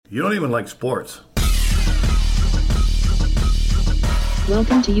You don't even like sports.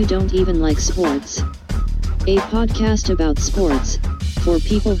 Welcome to You Don't Even Like Sports, a podcast about sports, for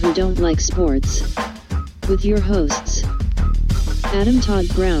people who don't like sports. With your hosts, Adam Todd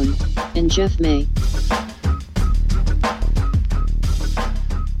Brown, and Jeff May.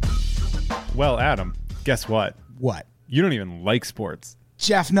 Well, Adam, guess what? What? You don't even like sports.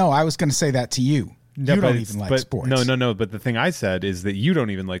 Jeff, no, I was going to say that to you. No, you don't even like sports. No. But the thing I said is that you don't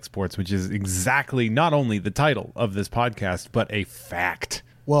even like sports, which is exactly not only the title of this podcast, but a fact.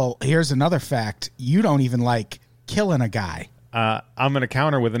 Well, here's another fact. You don't even like killing a guy. I'm going to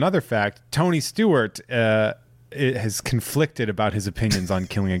counter with another fact. Tony Stewart has conflicted about his opinions on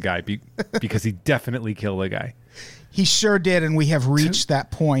killing a guy because he definitely killed a guy. He sure did, and we have reached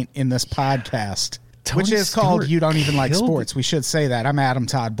that point in this podcast, which is Stewart called You Don't Even Like Sports. We should say that. I'm Adam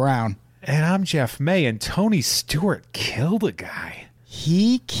Todd Brown. And I'm Jeff May, and Tony Stewart killed a guy.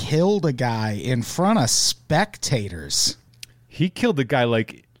 He killed a guy in front of spectators. He killed a guy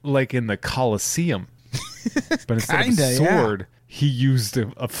like in the Coliseum. But instead of a sword, he used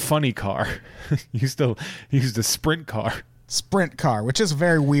a funny car. he used a sprint car. Sprint car, which is a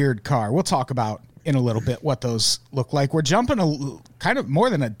very weird car. We'll talk about in a little bit what those look like. We're jumping kind of more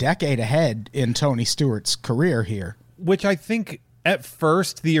than a decade ahead in Tony Stewart's career here. Which I think at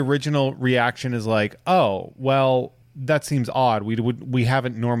first the original reaction is like, oh, well, that seems odd. We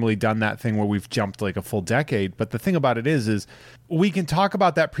haven't normally done that thing where we've jumped like a full decade. But the thing about it is we can talk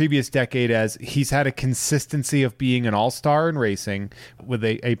about that previous decade as he's had a consistency of being an all-star in racing with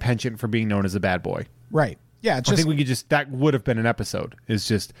a penchant for being known as a bad boy. Right. Yeah. I think we could that would have been an episode. Is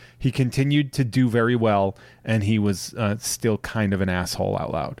just he continued to do very well, and he was still kind of an asshole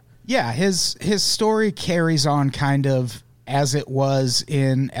out loud. Yeah. His story carries on kind of as it was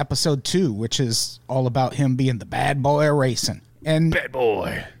in episode 2, which is all about him being the bad boy of racing. And bad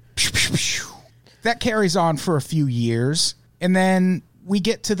boy. That carries on for a few years. And then we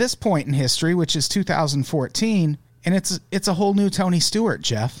get to this point in history, which is 2014, and it's a whole new Tony Stewart,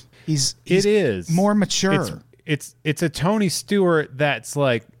 Jeff. It is more mature. It's a Tony Stewart that's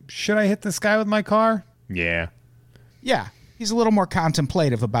like, should I hit this guy with my car? Yeah. Yeah. He's a little more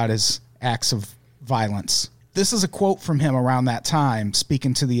contemplative about his acts of violence. This is a quote from him around that time,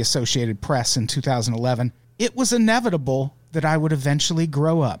 speaking to the Associated Press in 2011. "It was inevitable that I would eventually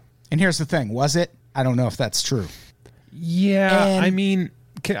grow up." And here's the thing. Was it? I don't know if that's true. Yeah. I mean,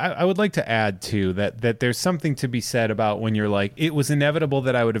 I would like to add, too, that there's something to be said about when you're like, it was inevitable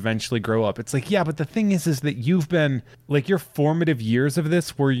that I would eventually grow up. It's like, yeah, but the thing is that you've been, like, your formative years of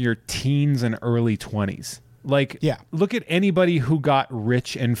this were your teens and early 20s. Like, yeah. Look at anybody who got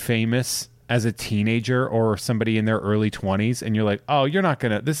rich and famous as a teenager or somebody in their early 20s, and you're like, oh, you're not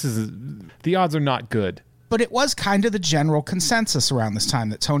going to, the odds are not good. But it was kind of the general consensus around this time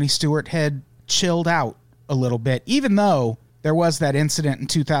that Tony Stewart had chilled out a little bit, even though there was that incident in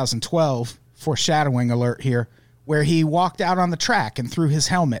 2012, foreshadowing alert here, where he walked out on the track and threw his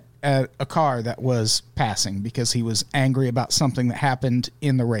helmet at a car that was passing because he was angry about something that happened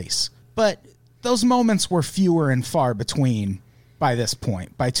in the race. But those moments were fewer and far between by this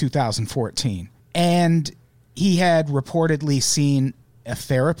point, by 2014. And he had reportedly seen a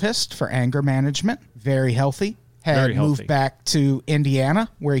therapist for anger management, very healthy, moved back to Indiana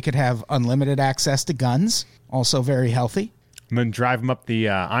where he could have unlimited access to guns, also very healthy. And then drive him up the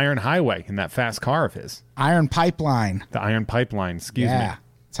Iron Highway in that fast car of his. Iron Pipeline. The Iron Pipeline, excuse me. Yeah,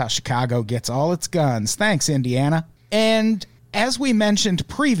 that's how Chicago gets all its guns. Thanks, Indiana. And as we mentioned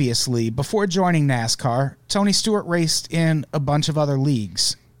previously, before joining NASCAR, Tony Stewart raced in a bunch of other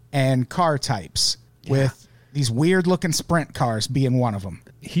leagues and car types, with these weird-looking sprint cars being one of them.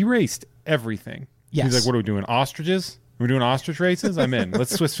 He raced everything. Yes. He's like, what are we doing, ostriches? We're doing ostrich races? I'm in.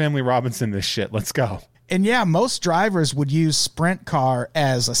 Let's Swiss Family Robinson this shit. Let's go. And yeah, most drivers would use sprint car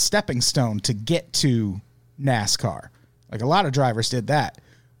as a stepping stone to get to NASCAR. Like, a lot of drivers did that.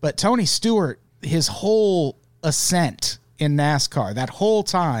 But Tony Stewart, his whole ascent in NASCAR, that whole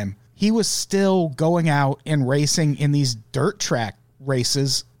time, he was still going out and racing in these dirt track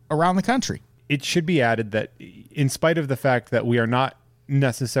races around the country. It should be added that in spite of the fact that we are not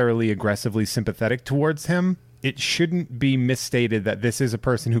necessarily aggressively sympathetic towards him, it shouldn't be misstated that this is a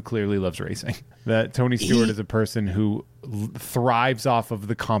person who clearly loves racing. That Tony Stewart is a person who thrives off of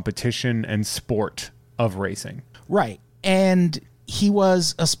the competition and sport of racing. Right. And he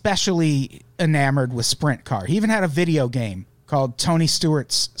was especially enamored with sprint car. He even had a video game called Tony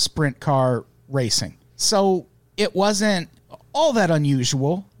Stewart's Sprint Car Racing. So it wasn't all that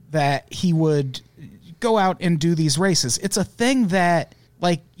unusual that he would go out and do these races. It's a thing that,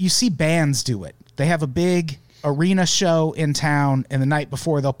 like, you see bands do it. They have a big arena show in town, and the night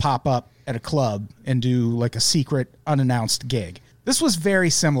before they'll pop up at a club and do like a secret unannounced gig. This was very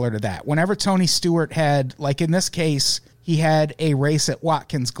similar to that. Whenever Tony Stewart had, like in this case, he had a race at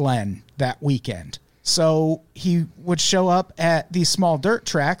Watkins Glen that weekend. So he would show up at these small dirt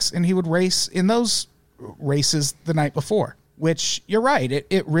tracks and he would race in those races the night before, which you're right.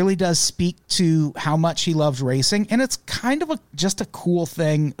 It really does speak to how much he loved racing. And it's kind of just a cool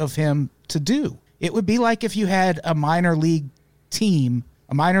thing of him to do. It would be like if you had a minor league team,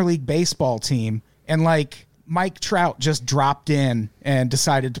 a minor league baseball team, and like Mike Trout just dropped in and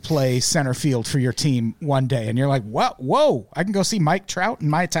decided to play center field for your team one day. And you're like, what? Whoa, I can go see Mike Trout in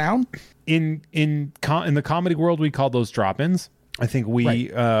my town. In the comedy world, we call those drop-ins. I think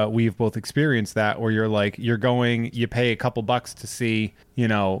we've both experienced that, where you pay a couple bucks to see,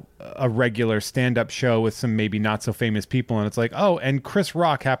 a regular stand-up show with some maybe not so famous people. And it's like, oh, and Chris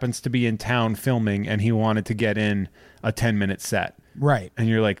Rock happens to be in town filming and he wanted to get in a 10-minute set. Right. And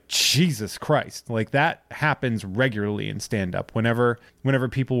you're like, Jesus Christ. Like that happens regularly in stand-up. Whenever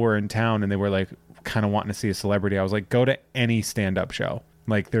people were in town and they were like kind of wanting to see a celebrity, I was like, go to any stand-up show.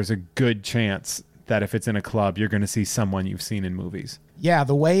 Like there's a good chance that if it's in a club, you're going to see someone you've seen in movies. Yeah,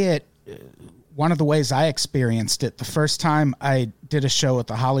 one of the ways I experienced it, the first time I did a show at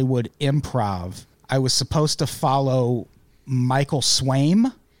the Hollywood Improv, I was supposed to follow Michael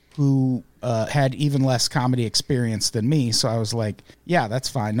Swaim, who had even less comedy experience than me. So I was like, yeah, that's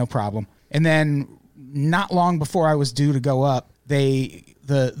fine, no problem. And then not long before I was due to go up,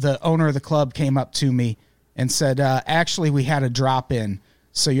 the owner of the club came up to me and said, actually, we had a drop-in.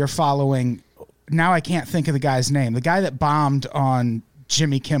 So you're following, now I can't think of the guy's name, the guy that bombed on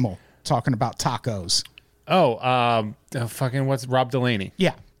Jimmy Kimmel talking about tacos. What's Rob Delaney?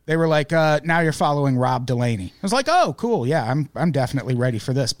 Yeah. They were like, now you're following Rob Delaney. I was like, oh, cool. Yeah, I'm definitely ready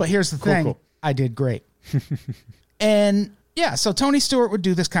for this. But here's the thing. Cool. I did great. And yeah, so Tony Stewart would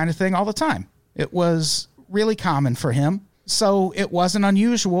do this kind of thing all the time. It was really common for him. So it wasn't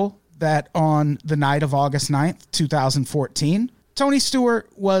unusual that on the night of August 9th, 2014, Tony Stewart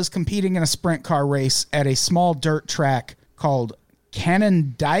was competing in a sprint car race at a small dirt track called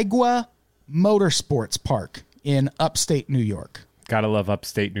Canandaigua Motorsports Park in upstate New York. Gotta love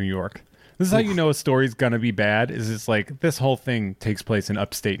upstate New York. This is how you know a story's gonna be bad, is it's like this whole thing takes place in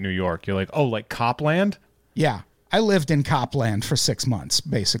upstate New York. You're like, oh, like Copland? Yeah. I lived in Copland for 6 months,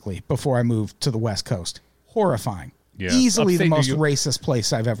 basically, before I moved to the West Coast. Horrifying. Yeah. Easily upstate the most racist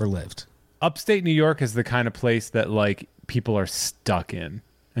place I've ever lived. Upstate New York is the kind of place that like people are stuck in.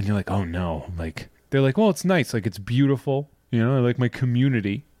 And you're like, oh no. Like they're like, well, it's nice. Like it's beautiful. I like my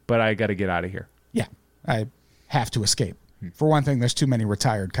community, but I got to get out of here. Yeah. I have to escape. For one thing, there's too many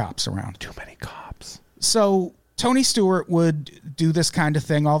retired cops around. Too many cops. So Tony Stewart would do this kind of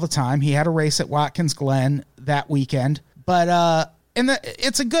thing all the time. He had a race at Watkins Glen that weekend, but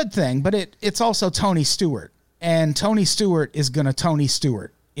it's a good thing, but it's also Tony Stewart, and Tony Stewart is going to Tony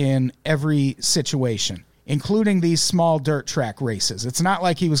Stewart in every situation, including these small dirt track races. It's not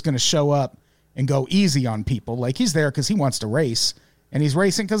like he was going to show up and go easy on people. Like he's there because he wants to race, and he's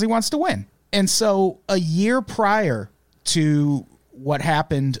racing because he wants to win. And so a year prior to what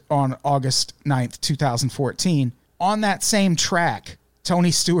happened on August 9th, 2014, on that same track, Tony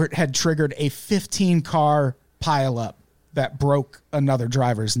Stewart had triggered a 15-car pileup that broke another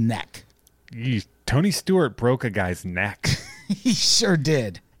driver's neck. Tony Stewart broke a guy's neck. He sure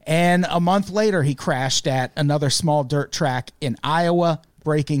did. And a month later, he crashed at another small dirt track in Iowa,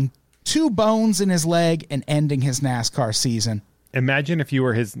 breaking 2 bones in his leg and ending his NASCAR season. Imagine if you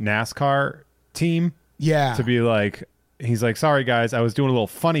were his NASCAR team. Yeah. To be like, he's like, sorry guys, I was doing a little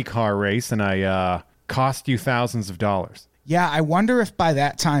funny car race and I cost you thousands of dollars. Yeah, I wonder if by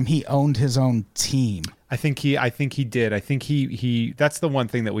that time he owned his own team. I think he did. I think he that's the one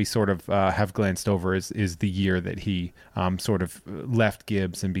thing that we sort of have glanced over is the year that he sort of left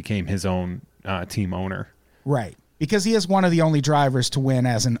Gibbs and became his own team owner. Right. Because he is one of the only drivers to win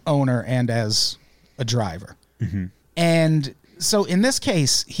as an owner and as a driver. Mm-hmm. And so in this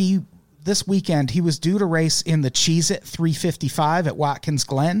case, this weekend, he was due to race in the Cheez-It 355 at Watkins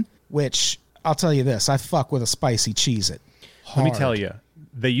Glen, which I'll tell you this, I fuck with a spicy Cheez-It. Let me tell you,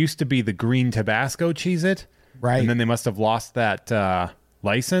 they used to be the green Tabasco Cheez-It. Right. And then they must have lost that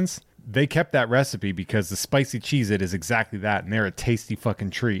license. They kept that recipe because the spicy Cheez-It is exactly that, and they're a tasty fucking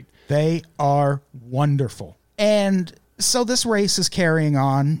treat. They are wonderful. And so this race is carrying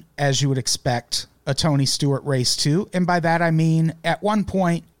on, as you would expect, a Tony Stewart race too. And by that I mean, at one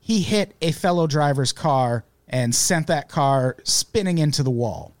point, he hit a fellow driver's car and sent that car spinning into the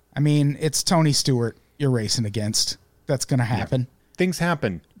wall. I mean, it's Tony Stewart you're racing against. That's going to happen. Yeah. Things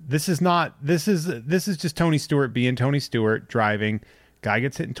happen. This is just Tony Stewart being Tony Stewart, driving. Guy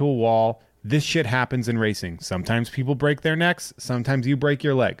gets hit into a wall. This shit happens in racing. Sometimes people break their necks. Sometimes you break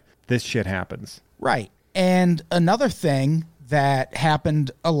your leg. This shit happens. Right. And another thing that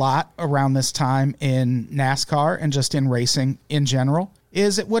happened a lot around this time in NASCAR and just in racing in general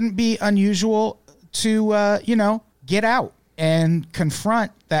is it wouldn't be unusual to, get out and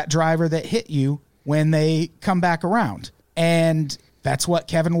confront that driver that hit you when they come back around. And that's what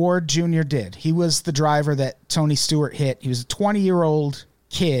Kevin Ward Jr. did. He was the driver that Tony Stewart hit. He was a 20-year-old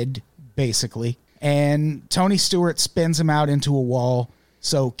kid, basically. And Tony Stewart spins him out into a wall.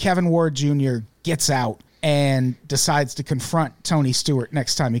 So Kevin Ward Jr. gets out and decides to confront Tony Stewart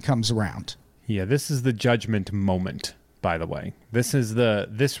next time he comes around. Yeah, this is the judgment moment, by the way.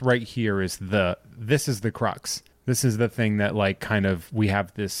 This right here is the crux. This is the thing that we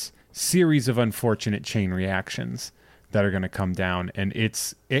have this series of unfortunate chain reactions that are going to come down, and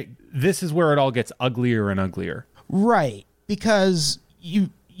this is where it all gets uglier and uglier. Right, because you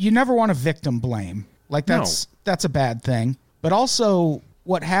never want to victim blame. That's a bad thing. But also,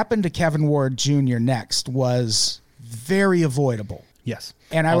 what happened to Kevin Ward Jr. next was very avoidable. Yes.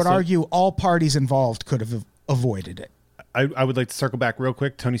 And I would argue all parties involved could have avoided it. I would like to circle back real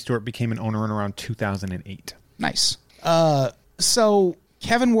quick. Tony Stewart became an owner in around 2008. Nice. So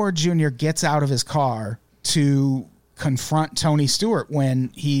Kevin Ward Jr. gets out of his car to confront Tony Stewart when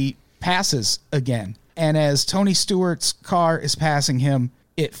he passes again. And as Tony Stewart's car is passing him,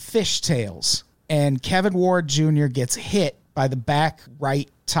 it fishtails. And Kevin Ward Jr. gets hit by the back right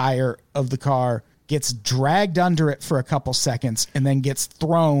tire of the car, gets dragged under it for a couple seconds, and then gets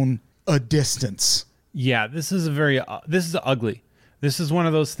thrown a distance. Yeah, this is ugly. This is one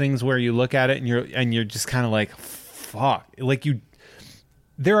of those things where you look at it and you're just kind of like, fuck.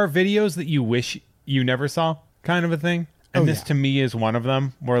 There are videos that you wish you never saw, kind of a thing. And this to me is one of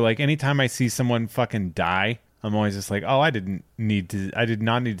them where anytime I see someone fucking die, I'm always just like, oh, I did not need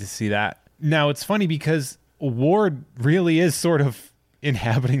to see that. Now it's funny because Ward really is sort of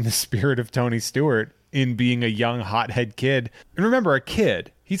inhabiting the spirit of Tony Stewart in being a young hothead kid. And remember,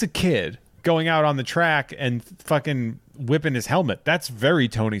 he's a kid going out on the track and fucking whipping his helmet. That's very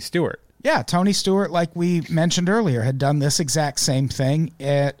Tony Stewart. Yeah, Tony Stewart, like we mentioned earlier, had done this exact same thing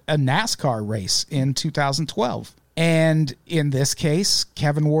at a NASCAR race in 2012. And in this case,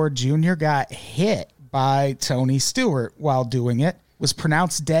 Kevin Ward Jr. got hit by Tony Stewart while doing it, was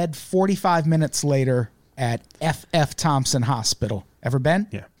pronounced dead 45 minutes later at F.F. Thompson Hospital. Ever been?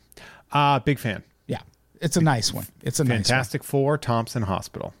 Yeah. Big fan. Yeah. It's a nice one. It's a Fantastic nice one. Four, Thompson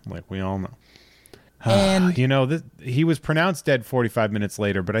Hospital, like we all know. And he was pronounced dead 45 minutes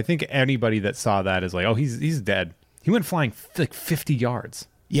later, but I think anybody that saw that is like, oh, he's dead. He went flying 50 yards.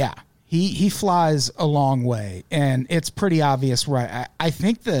 Yeah. He flies a long way, and it's pretty obvious, right? I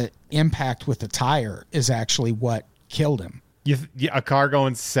think the impact with the tire is actually what killed him. A car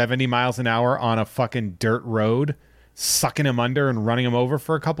going 70 miles an hour on a fucking dirt road, sucking him under and running him over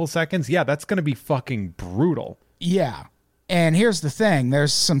for a couple seconds. Yeah, that's going to be fucking brutal. Yeah. And here's the thing.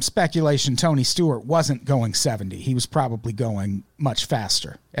 There's some speculation Tony Stewart wasn't going 70. He was probably going much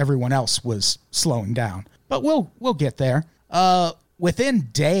faster. Everyone else was slowing down. But we'll get there. Within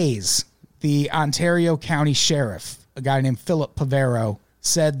days, the Ontario County Sheriff, a guy named Philip Pavero,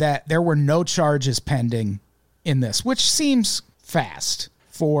 said that there were no charges pending in this, which seems fast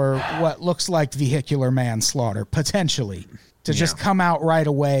for what looks like vehicular manslaughter, potentially, to just come out right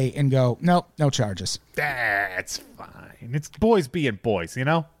away and go, nope, no charges. That's fine. It's boys being boys, you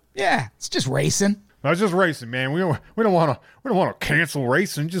know? Yeah, it's just racing. It's just racing, man. We don't want to cancel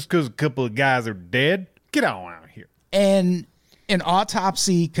racing just because a couple of guys are dead. Get on out of here. And an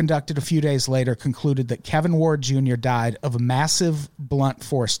autopsy conducted a few days later concluded that Kevin Ward Jr. died of a massive blunt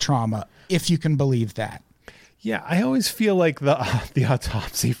force trauma, if you can believe that. Yeah, I always feel like the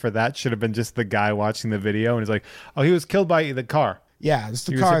autopsy for that should have been just the guy watching the video and he's like, oh, he was killed by the car. Yeah, it's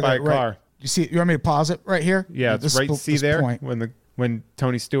the car. Car. You see? You want me to pause it right here? Yeah, it's right. See there point. when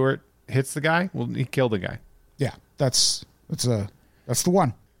Tony Stewart hits the guy. Well, he killed the guy. Yeah, that's the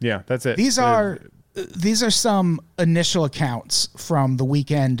one. Yeah, that's it. These are some initial accounts from the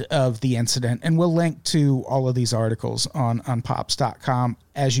weekend of the incident, and we'll link to all of these articles on pops.com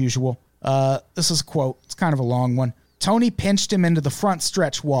as usual. This is a quote. It's kind of a long one. Tony pinched him into the front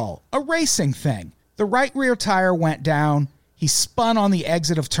stretch wall. A racing thing. The right rear tire went down. He spun on the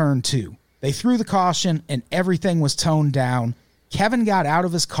exit of turn 2. They threw the caution and everything was toned down. Kevin got out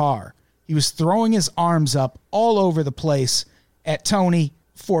of his car. He was throwing his arms up all over the place at Tony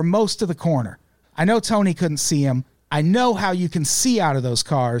for most of the corner. I know Tony couldn't see him. I know how you can see out of those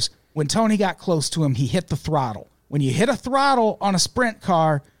cars. When Tony got close to him, he hit the throttle. When you hit a throttle on a sprint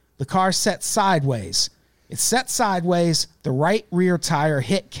car, The car set sideways. It set sideways. The right rear tire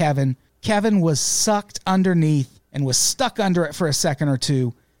hit Kevin. Kevin was sucked underneath and was stuck under it for a second or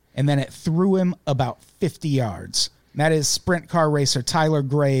two, and then it threw him about 50 yards. And that is sprint car racer Tyler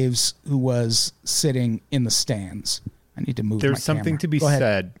Graves, who was sitting in the stands. I need to move. There's something to be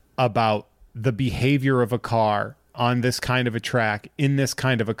said about the behavior of a car on this kind of a track, in this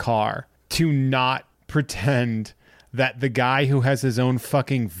kind of a car, to not pretend that the guy who has his own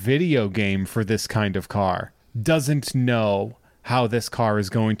fucking video game for this kind of car doesn't know how this car is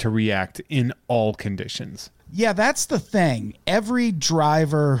going to react in all conditions. Yeah, that's the thing. Every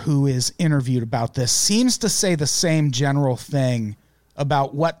driver who is interviewed about this seems to say the same general thing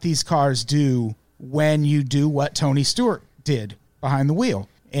about what these cars do when you do what Tony Stewart did behind the wheel.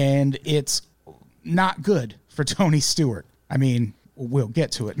 And it's not good for Tony Stewart. I mean, we'll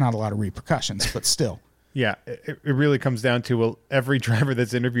get to it. Not a lot of repercussions, but still. Yeah, it really comes down to, well, every driver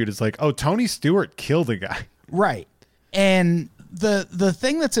that's interviewed is like, oh, Tony Stewart killed a guy. Right. And the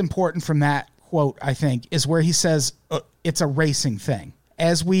thing that's important from that quote, I think, is where he says it's a racing thing.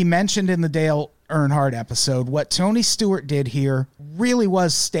 As we mentioned in the Dale Earnhardt episode, what Tony Stewart did here really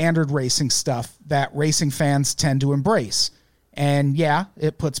was standard racing stuff that racing fans tend to embrace. And yeah,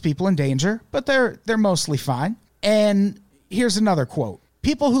 it puts people in danger, but they're mostly fine. And here's another quote.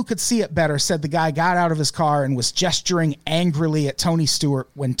 People who could see it better said the guy got out of his car and was gesturing angrily at Tony Stewart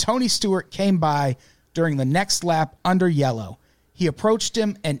when Tony Stewart came by during the next lap under yellow. He approached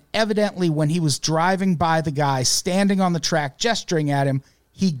him, and evidently when he was driving by the guy standing on the track gesturing at him,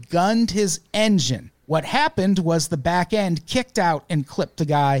 he gunned his engine. What happened was the back end kicked out and clipped the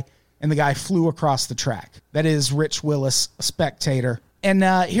guy, and the guy flew across the track. That is Rich Willis, a spectator. And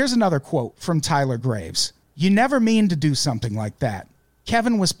here's another quote from Tyler Graves. You never mean to do something like that.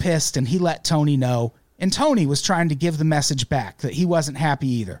 Kevin was pissed, and he let Tony know, and Tony was trying to give the message back that he wasn't happy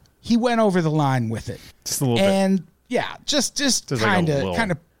either. He went over the line with it. Just a little bit. And yeah, just kind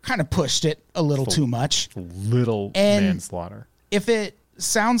of pushed it a little too much. Little manslaughter. If it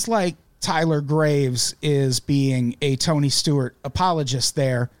sounds like Tyler Graves is being a Tony Stewart apologist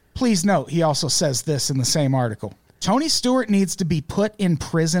there, please note he also says this in the same article. Tony Stewart needs to be put in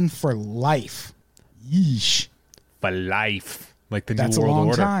prison for life. Yeesh. For life. Like the That's New World Order.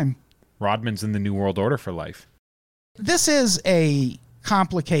 That's a long time. Rodman's in the New World Order for life. This is a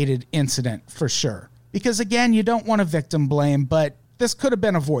complicated incident for sure. Because again, you don't want to victim blame, but this could have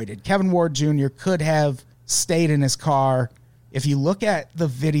been avoided. Kevin Ward Jr. could have stayed in his car. If you look at the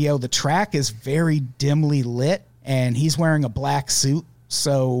video, the track is very dimly lit, and he's wearing a black suit.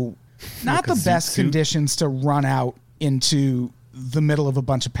 So not the best conditions to run out into the middle of a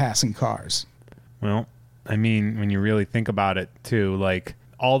bunch of passing cars. Well, I mean, when you really think about it, too, like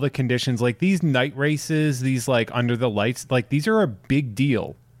all the conditions, like these night races, these like under the lights, like these are a big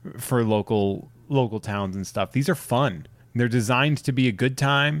deal for local towns and stuff. These are fun. They're designed to be a good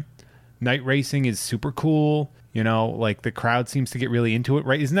time. Night racing is super cool. You know, like the crowd seems to get really into it,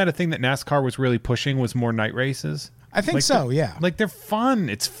 right? Isn't that a thing that NASCAR was really pushing, was more night races? I think so, yeah. Like they're fun.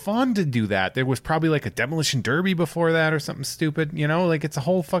 It's fun to do that. There was probably like a demolition derby before that or something stupid, you know, like it's a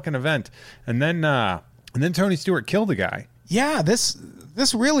whole fucking event. And then Tony Stewart killed a guy. Yeah, this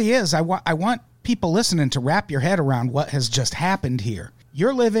really is. I want people listening to wrap your head around what has just happened here.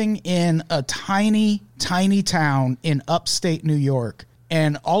 You're living in a tiny, tiny town in upstate New York,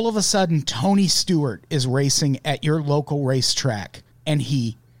 and all of a sudden Tony Stewart is racing at your local racetrack, and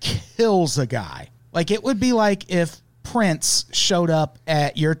he kills a guy. Like, it would be like if Prince showed up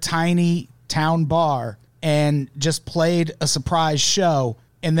at your tiny town bar and just played a surprise show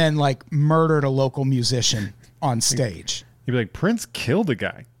and then, like, murdered a local musician on stage. You'd be like, Prince killed a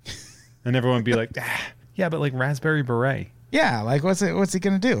guy. And everyone would be like, yeah, but like Raspberry Beret. Yeah, like what's he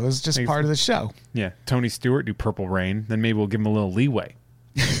going to do? It was just part of the show. Yeah, Tony Stewart do Purple Rain, then maybe we'll give him a little leeway.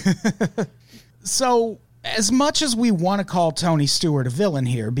 So, as much as we want to call Tony Stewart a villain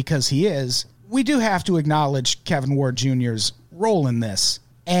here, because he is, we do have to acknowledge Kevin Ward Jr.'s role in this.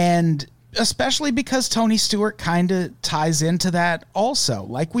 And especially because Tony Stewart kind of ties into that also.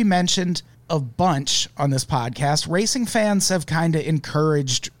 Like we mentioned a bunch on this podcast, racing fans have kind of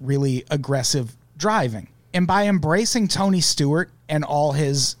encouraged really aggressive driving. And by embracing Tony Stewart and all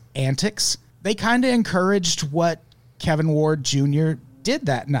his antics, they kind of encouraged what Kevin Ward Jr. did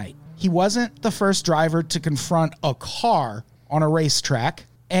that night. He wasn't the first driver to confront a car on a racetrack,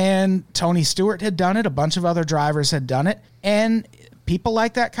 and Tony Stewart had done it. A bunch of other drivers had done it, and people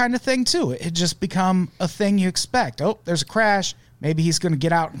like that kind of thing too. It had just become a thing you expect. Oh, there's a crash. Maybe he's going to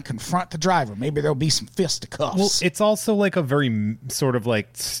get out and confront the driver. Maybe there'll be some fisticuffs. Well, it's also like a very sort of like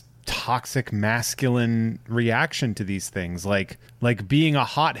toxic masculine reaction to these things, like being a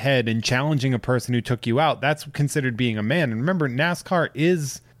hothead and challenging a person who took you out. That's considered being a man. And remember, NASCAR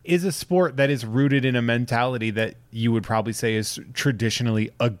is a sport that is rooted in a mentality that you would probably say is traditionally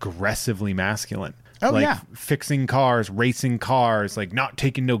aggressively masculine. Oh, like yeah. Fixing cars, racing cars, like not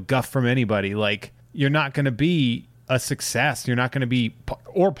taking no guff from anybody. Like, you're not going to be a success. You're not going to be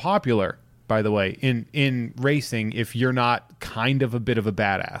or popular, by the way, in racing if you're not kind of a bit of a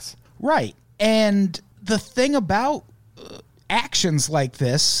badass. Right. And the thing about actions like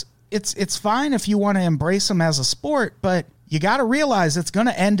this, it's fine if you want to embrace them as a sport, but you got to realize it's going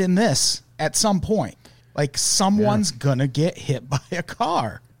to end in this at some point. Like, someone's going to get hit by a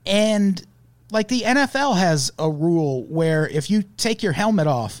car. And like, the NFL has a rule where if you take your helmet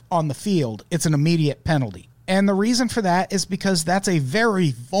off on the field, it's an immediate penalty. And the reason for that is because that's a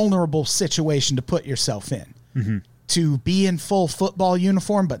very vulnerable situation to put yourself in. Mm-hmm. To be in full football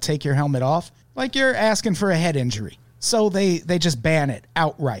uniform but take your helmet off, like, you're asking for a head injury. So they just ban it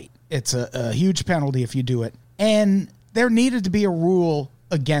outright. It's a huge penalty if you do it. And there needed to be a rule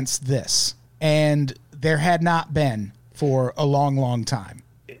against this. And there had not been for a long, long time.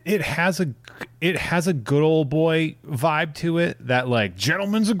 It has a good old boy vibe to it, that like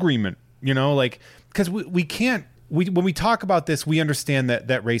gentleman's agreement, you know, like, because we can't, when we talk about this, we understand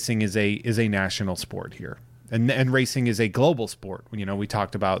that racing is a national sport here, and racing is a global sport. You know, we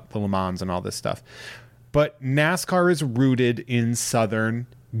talked about the Le Mans and all this stuff, but NASCAR is rooted in Southern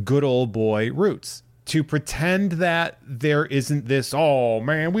good old boy roots. To pretend that there isn't this, oh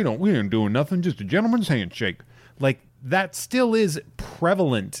man, we ain't doing nothing, just a gentleman's handshake, like, that still is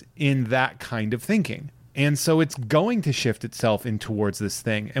prevalent in that kind of thinking. And so it's going to shift itself in towards this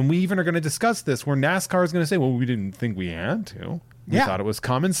thing. And we even are going to discuss this where NASCAR is going to say, well, we didn't think we had to. We thought it was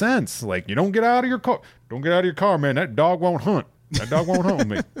common sense. Like, you don't get out of your car. Don't get out of your car, man. That dog won't hunt. That dog won't hunt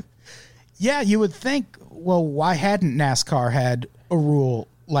me. Yeah, you would think, well, why hadn't NASCAR had a rule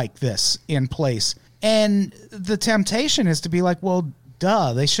like this in place? And the temptation is to be like, well,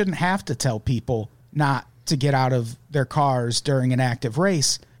 duh, they shouldn't have to tell people not to get out of their cars during an active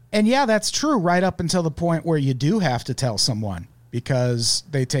race. And yeah, that's true right up until the point where you do have to tell someone because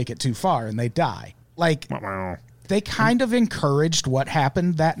they take it too far and they die. Like, they kind of encouraged what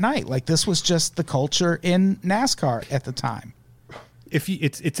happened that night. Like, this was just the culture in NASCAR at the time.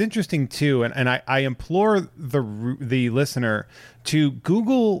 It's interesting too, and I implore the listener to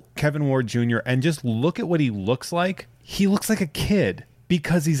Google Kevin Ward Jr. and just look at what he looks like. He looks like a kid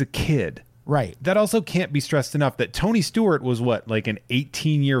because he's a kid. Right. That also can't be stressed enough that Tony Stewart was like an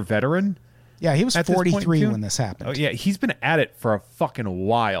 18-year veteran? Yeah, he was 43 when this happened. Oh, yeah, he's been at it for a fucking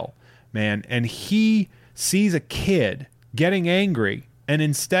while, man. And he sees a kid getting angry, and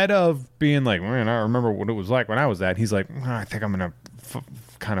instead of being like, man, I remember what it was like when I was that, he's like, I think I'm going to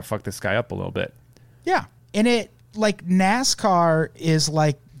kind of fuck this guy up a little bit. Yeah. And NASCAR is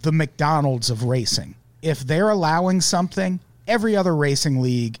like the McDonald's of racing. If they're allowing something, every other racing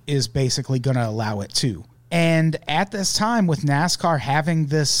league is basically going to allow it too. And at this time, with NASCAR having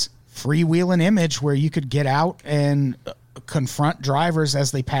this freewheeling image where you could get out and confront drivers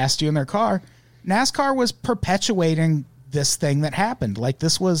as they passed you in their car, NASCAR was perpetuating this thing that happened. Like,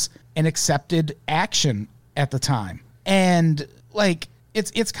 this was an accepted action at the time. And like,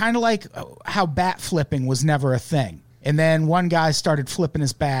 it's kind of like how bat flipping was never a thing. And then one guy started flipping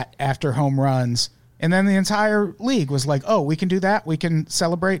his bat after home runs. And then the entire league was like, oh, we can do that? We can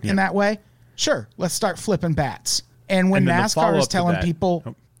celebrate in that way? Sure, let's start flipping bats. And when NASCAR is telling people...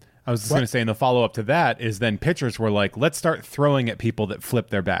 I was just going to say, and the follow-up to that is then pitchers were like, let's start throwing at people that flip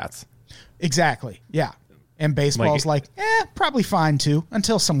their bats. Exactly, yeah. And baseball's probably fine too,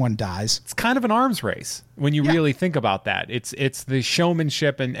 until someone dies. It's kind of an arms race when you really think about that. It's the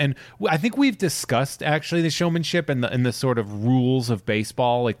showmanship, and I think we've discussed actually the showmanship and the sort of rules of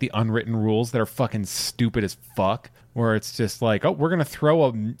baseball, like the unwritten rules that are fucking stupid as fuck, where it's just like, oh, we're going to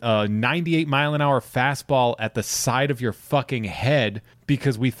throw a 98 mile an hour fastball at the side of your fucking head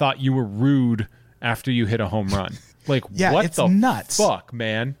because we thought you were rude after you hit a home run. Like, what it's the nuts. Fuck,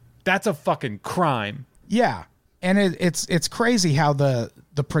 man? That's a fucking crime. Yeah, and it's crazy how the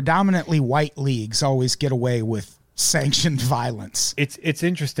predominantly white leagues always get away with sanctioned violence. It's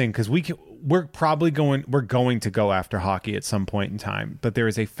interesting because we're going to go after hockey at some point in time, but there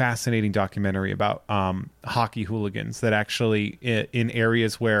is a fascinating documentary about hockey hooligans that actually in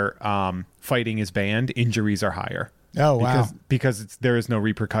areas where fighting is banned, injuries are higher. Oh, wow. Because there is no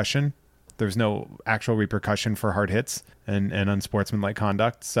repercussion. There's no actual repercussion for hard hits and unsportsmanlike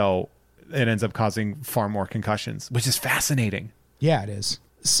conduct. So it ends up causing far more concussions, which is fascinating. Yeah, it is.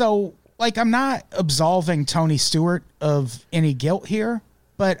 So, like, I'm not absolving Tony Stewart of any guilt here,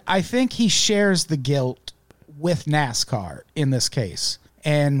 But I think he shares the guilt with NASCAR in this case,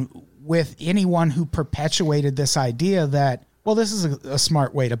 and with anyone who perpetuated this idea that, well, this is a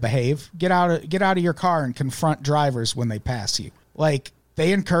smart way to behave. Get out of your car and confront drivers when they pass you. Like,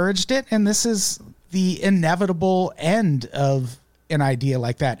 they encouraged it, and this is the inevitable end of an idea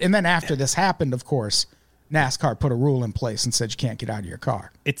like that. And then after this happened, of course, NASCAR put a rule in place and said you can't get out of your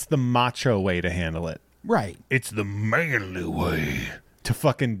car. It's the macho way to handle it. Right. It's the manly way to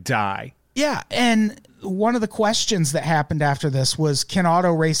fucking die. Yeah, and one of the questions that happened after this was, can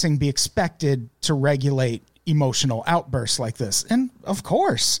auto racing be expected to regulate emotional outbursts like this? And of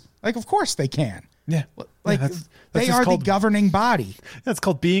course they can. Yeah. Like, that's they just are called the governing body. That's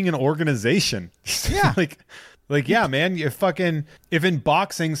called being an organization. Yeah. Like, yeah, man, if in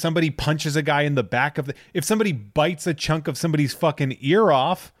boxing somebody punches a guy in the back if somebody bites a chunk of somebody's fucking ear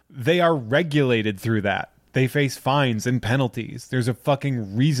off, they are regulated through that. They face fines and penalties. There's a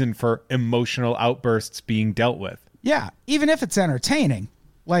fucking reason for emotional outbursts being dealt with. Yeah, even if it's entertaining,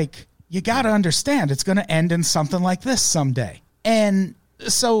 like, you got to understand it's going to end in something like this someday. And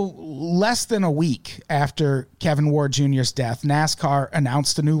so less than a week after Kevin Ward Jr.'s death, NASCAR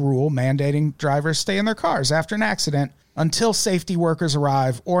announced a new rule mandating drivers stay in their cars after an accident until safety workers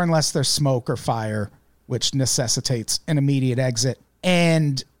arrive or unless there's smoke or fire, which necessitates an immediate exit.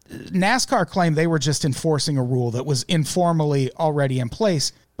 And NASCAR claimed they were just enforcing a rule that was informally already in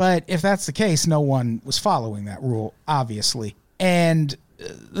place. But if that's the case, no one was following that rule, obviously. And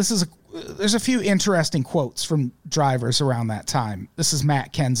there's a few interesting quotes from drivers around that time. This is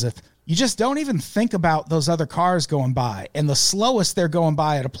Matt Kenseth. You just don't even think about those other cars going by. And the slowest they're going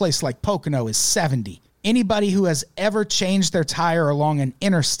by at a place like Pocono is 70. Anybody who has ever changed their tire along an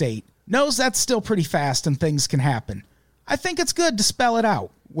interstate knows that's still pretty fast and things can happen. I think it's good to spell it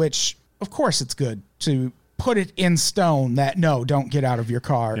out, which, of course, it's good to put it in stone that, no, don't get out of your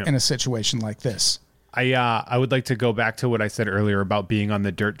car in a situation like this. I would like to go back to what I said earlier about being on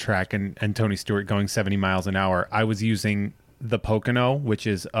the dirt track and Tony Stewart going 70 miles an hour. I was using the Pocono, which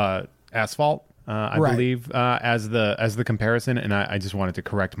is asphalt, I believe, as the comparison, and I just wanted to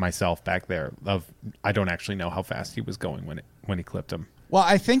correct myself back there. I don't actually know how fast he was going when he clipped him. Well,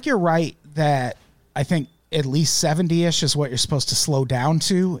 I think you're right that I think at least 70-ish is what you're supposed to slow down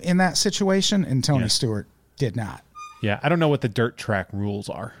to in that situation, and Tony Stewart did not. Yeah, I don't know what the dirt track rules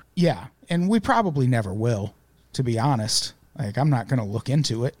are. Yeah, and we probably never will, to be honest. Like, I'm not going to look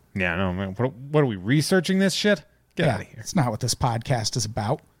into it. Yeah, no, man. What are we researching this shit? Get out of here. It's not what this podcast is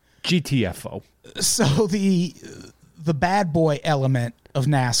about. GTFO. So the bad boy element of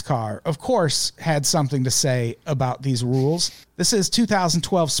NASCAR, of course, had something to say about these rules. This is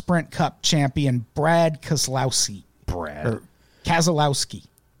 2012 Sprint Cup champion Brad Keselowski. Keselowski.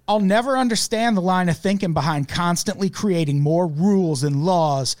 I'll never understand the line of thinking behind constantly creating more rules and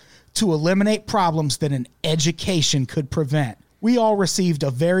laws to eliminate problems that an education could prevent. We all received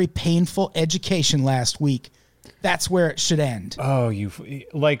a very painful education last week. That's where it should end. Oh, he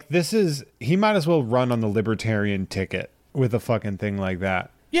might as well run on the libertarian ticket with a fucking thing like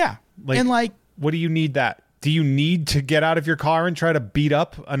that. Yeah. What do you need that? Do you need to get out of your car and try to beat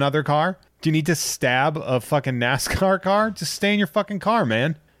up another car? Do you need to stab a fucking NASCAR car? Just stay in your fucking car,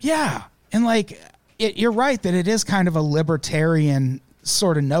 man. Yeah. And you're right that it is kind of a libertarian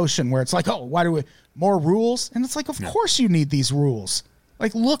sort of notion where it's like, oh, why do we more rules? And it's like, of course you need these rules.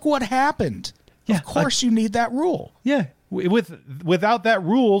 Like, look what happened. Yeah, of course you need that rule. Yeah. Without that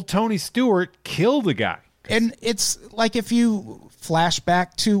rule, Tony Stewart killed a guy. And it's like, if you flash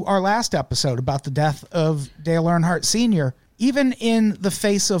back to our last episode about the death of Dale Earnhardt Sr., even in the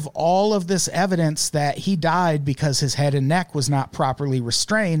face of all of this evidence that he died because his head and neck was not properly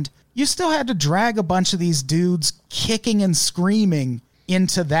restrained, you still had to drag a bunch of these dudes kicking and screaming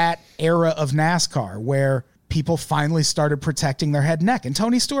into that era of NASCAR where people finally started protecting their head and neck. And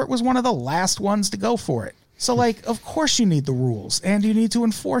Tony Stewart was one of the last ones to go for it. So, of course you need the rules, and you need to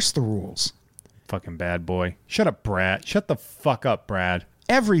enforce the rules. Fucking bad boy. Shut up, Brad. Shut the fuck up, Brad.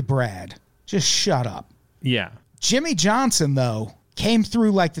 Every Brad. Just shut up. Yeah. Jimmy Johnson, though, came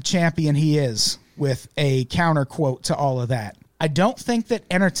through like the champion he is with a counter quote to all of that. I don't think that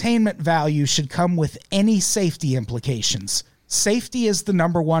entertainment value should come with any safety implications. Safety is the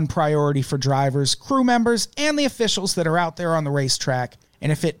number one priority for drivers, crew members, and the officials that are out there on the racetrack.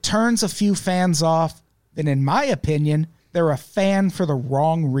 And if it turns a few fans off, then in my opinion, they're a fan for the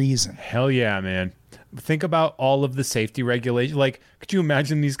wrong reason. Hell yeah, man. Think about all of the safety regulations. Could you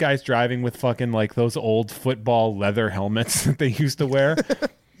imagine these guys driving with fucking those old football leather helmets that they used to wear?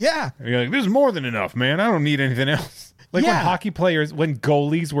 Yeah. You're like, there's more than enough, man. I don't need anything else. When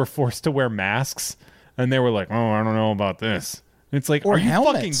goalies were forced to wear masks and they were like, oh, I don't know about this. It's like, or are you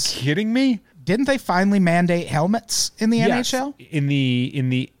helmets. fucking kidding me? Didn't they finally mandate helmets in the Yes. NHL? In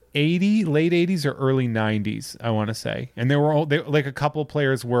the late 80s or early 90s, I want to say. And like a couple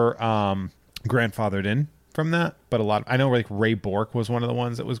players were grandfathered in from that, but I know like Ray Bork was one of the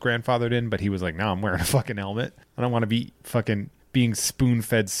ones that was grandfathered in, but he was like, no, I'm wearing a fucking helmet. I don't want to be fucking being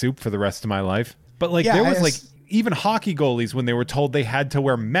spoon-fed soup for the rest of my life. But like there was like even hockey goalies, when they were told they had to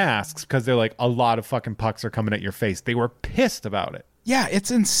wear masks because they're like, a lot of fucking pucks are coming at your face, they were pissed about it. Yeah,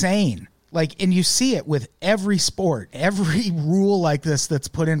 it's insane. Like, and you see it with every sport, every rule like this that's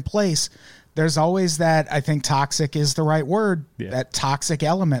put in place. There's always that, I think toxic is the right word, that toxic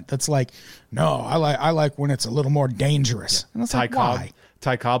element that's like, no, I like when it's a little more dangerous. And it's like, why?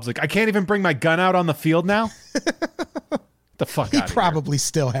 Ty Cobb's like, I can't even bring my gun out on the field now? The fuck out of here. He probably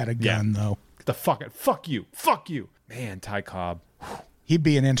still had a gun, though. The fuck you. Man, Ty Cobb. He'd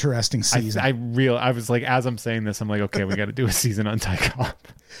be an interesting season. I was like, as I'm saying this, I'm like, okay, we got to do a season on Ty Cobb.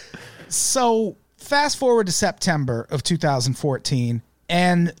 So fast forward to September of 2014,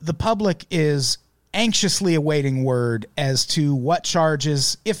 and the public is anxiously awaiting word as to what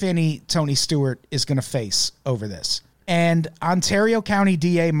charges, if any, Tony Stewart is going to face over this. And Ontario County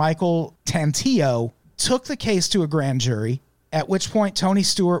DA Michael Tantillo took the case to a grand jury, at which point Tony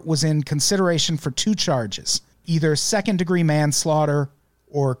Stewart was in consideration for 2 charges, either second-degree manslaughter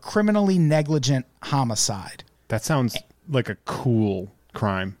or criminally negligent homicide. That sounds like a cool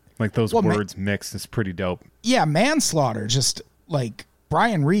crime. Like those words mixed is pretty dope. Yeah, manslaughter, just like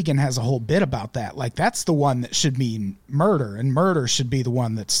Brian Regan has a whole bit about that. Like that's the one that should mean murder, and murder should be the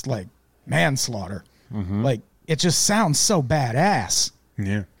one that's like manslaughter. Mm-hmm. Like it just sounds so badass.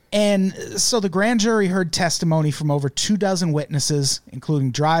 Yeah. And so the grand jury heard testimony from over 24 witnesses,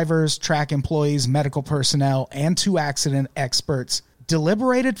 including drivers, track employees, medical personnel, and 2 accident experts,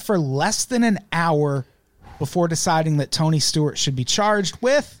 deliberated for less than an hour before deciding that Tony Stewart should be charged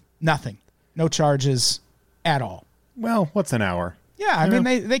with nothing. No charges at all. Well, what's an hour? Yeah, I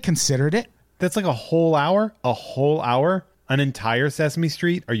mean, they considered it. That's like a whole hour? A whole hour? An entire Sesame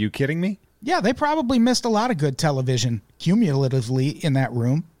Street? Are you kidding me? Yeah, they probably missed a lot of good television cumulatively in that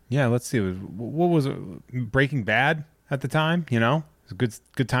room. Yeah, let's see. What was it? Breaking Bad at the time? You know, it was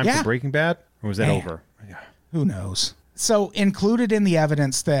a good time for Breaking Bad, or was that over? Yeah. Who knows? So included in the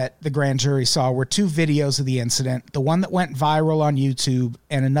evidence that the grand jury saw were 2 videos of the incident, the one that went viral on YouTube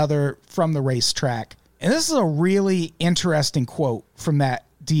and another from the racetrack. And this is a really interesting quote from that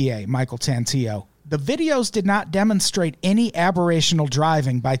DA, Michael Tantillo. The videos did not demonstrate any aberrational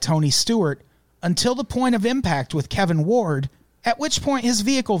driving by Tony Stewart until the point of impact with Kevin Ward, at which point his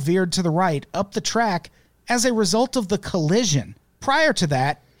vehicle veered to the right up the track as a result of the collision. Prior to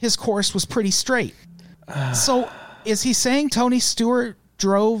that, his course was pretty straight. So is he saying Tony Stewart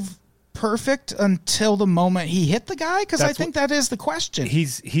drove perfect until the moment he hit the guy? Because I think that is the question.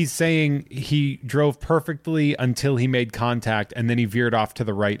 He's saying he drove perfectly until he made contact, and then he veered off to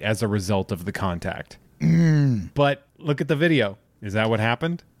the right as a result of the contact. But look at the video. Is that what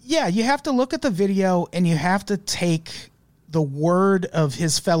happened? Yeah, you have to look at the video, and you have to take the word of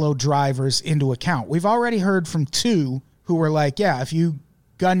his fellow drivers into account. We've already heard from 2 who were like, yeah, if you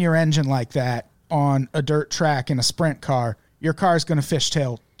gun your engine like that on a dirt track in a sprint car, your car's going to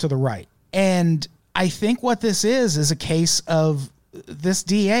fishtail to the right. And I think what this is a case of this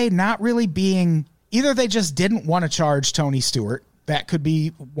DA not really being, either they just didn't want to charge Tony Stewart, that could be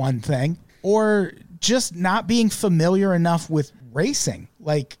one thing, or just not being familiar enough with racing.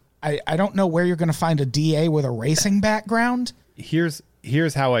 Like, I don't know where you're going to find a DA with a racing background. Here's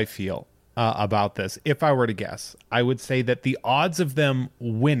how I feel about this. If I were to guess, I would say that the odds of them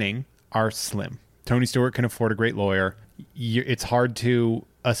winning are slim. Tony Stewart can afford a great lawyer. It's hard to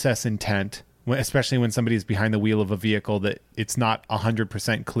assess intent, especially when somebody is behind the wheel of a vehicle that it's not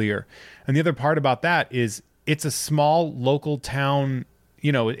 100% clear. And the other part about that is it's a small local town.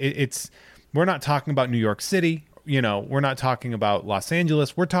 You know, we're not talking about New York City. You know, we're not talking about Los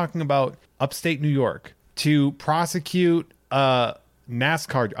Angeles. We're talking about upstate New York. To prosecute a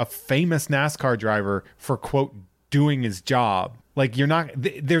famous NASCAR driver for, quote, doing his job. Like,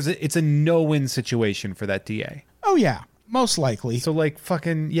 it's a no-win situation for that DA. Oh, yeah, most likely. So, like,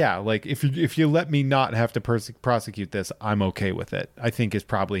 fucking, yeah, like, if you let me not have to prosecute this, I'm okay with it, I think is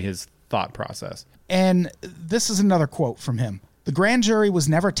probably his thought process. And this is another quote from him. The grand jury was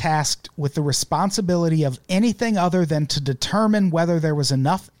never tasked with the responsibility of anything other than to determine whether there was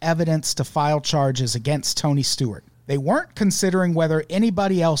enough evidence to file charges against Tony Stewart. They weren't considering whether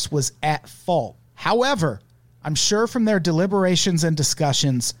anybody else was at fault. However, I'm sure from their deliberations and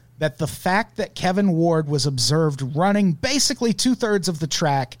discussions that the fact that Kevin Ward was observed running basically 2/3 of the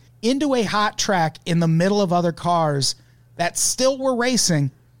track into a hot track in the middle of other cars, that still were racing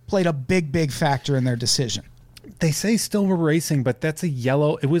played a big factor in their decision. They say still were racing, but that's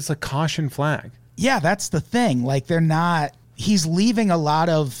it was a caution flag. Yeah, that's the thing. Like, he's leaving a lot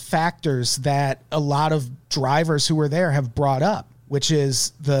of factors that a lot of drivers who were there have brought up, which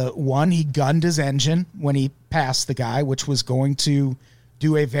is he gunned his engine when he passed the guy, which was going to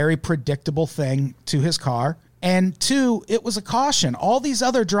do a very predictable thing to his car. And 2, it was a caution. All these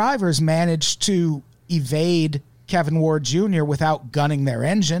other drivers managed to evade Kevin Ward Jr. without gunning their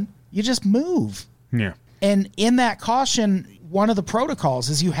engine. You just move. Yeah. And in that caution, one of the protocols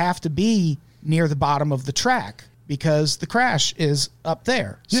is you have to be near the bottom of the track because the crash is up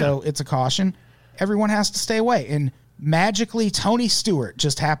there. Yeah. So it's a caution. Everyone has to stay away. And magically, Tony Stewart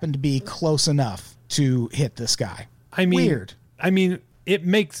just happened to be close enough to hit this guy. Weird. It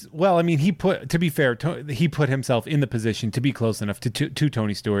makes, he put himself in the position to be close enough to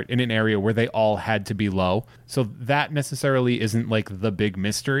Tony Stewart in an area where they all had to be low. So that necessarily isn't like the big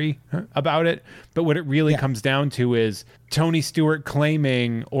mystery about it. But what it really comes down to is Tony Stewart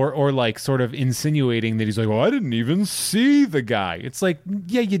claiming or like sort of insinuating that he's like, well, I didn't even see the guy. It's like,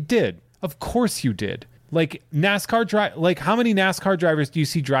 yeah, you did. Of course you did. Like how many NASCAR drivers do you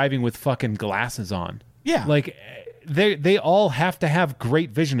see driving with fucking glasses on? Yeah. Like, they all have to have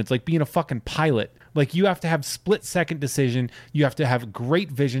great vision. It's like being a fucking pilot. Like, you have to have split-second decision. You have to have great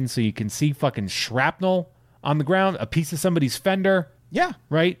vision so you can see fucking shrapnel on the ground, a piece of somebody's fender. Yeah.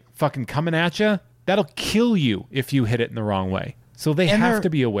 Right? Fucking coming at you. That'll kill you if you hit it in the wrong way. So they have to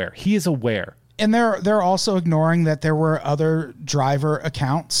be aware. He is aware. And they're also ignoring that there were other driver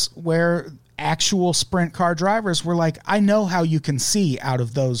accounts where actual sprint car drivers were like, I know how you can see out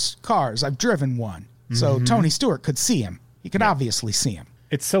of those cars. I've driven one. So Tony Stewart could see him. He could obviously see him.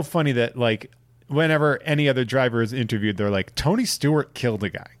 It's so funny that, like, whenever any other driver is interviewed, they're like, Tony Stewart killed a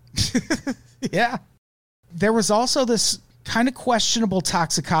guy. Yeah. There was also this kind of questionable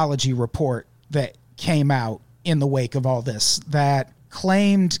toxicology report that came out in the wake of all this that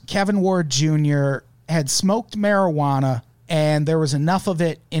claimed Kevin Ward Jr. had smoked marijuana and there was enough of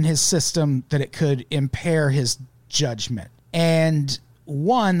it in his system that it could impair his judgment. And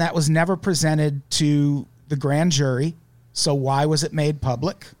one, that was never presented to the grand jury. So why was it made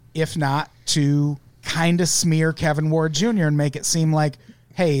public? If not to kind of smear Kevin Ward Jr. and make it seem like,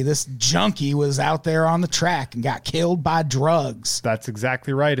 hey, this junkie was out there on the track and got killed by drugs. That's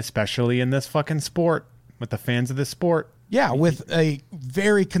exactly right, especially in this fucking sport, with the fans of this sport. Yeah, with a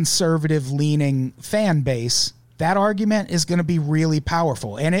very conservative leaning fan base, that argument is going to be really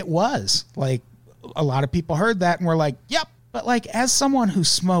powerful. And it was. Like, a lot of people heard that and were like, yep. But, like, as someone who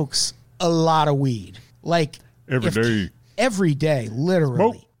smokes a lot of weed, like... Every day, literally.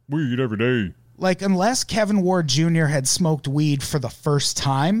 Smoke weed every day. Like, unless Kevin Ward Jr. had smoked weed for the first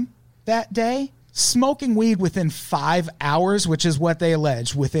time that day, smoking weed within 5 hours, which is what they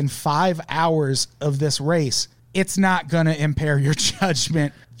allege, within 5 hours of this race, it's not going to impair your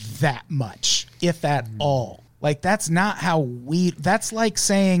judgment that much, if at all. Like, that's not how weed... That's like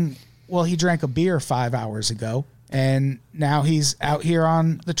saying, well, he drank a beer 5 hours ago. And now he's out here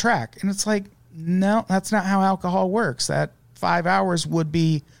on the track. And it's like, no, that's not how alcohol works. That 5 hours would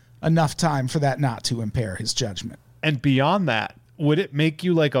be enough time for that not to impair his judgment. And beyond that, would it make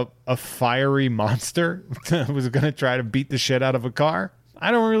you like a fiery monster that was going to try to beat the shit out of a car?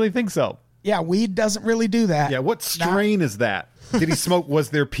 I don't really think so. Yeah, weed doesn't really do that. Yeah, what strain is that? Did he smoke? Was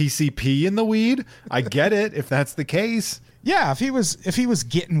there PCP in the weed? I get it if that's the case. Yeah, if he was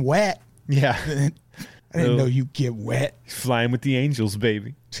getting wet. Yeah. I didn't know you get wet. He's flying with the angels,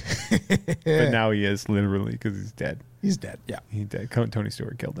 baby. But now he is, literally, because he's dead. He's dead, yeah. He's dead. Tony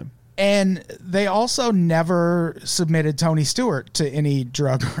Stewart killed him. And they also never submitted Tony Stewart to any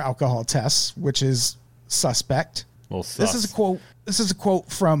drug or alcohol tests, which is suspect. Well, sus. This is a quote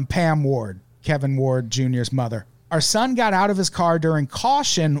from Pam Ward, Kevin Ward Jr.'s mother. Our son got out of his car during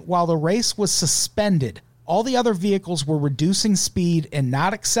caution while the race was suspended. All the other vehicles were reducing speed and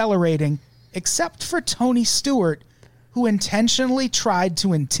not accelerating, except for Tony Stewart, who intentionally tried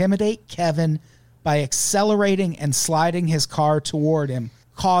to intimidate Kevin by accelerating and sliding his car toward him,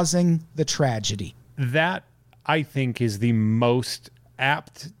 causing the tragedy. That, I think, is the most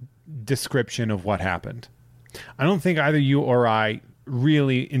apt description of what happened. I don't think either you or I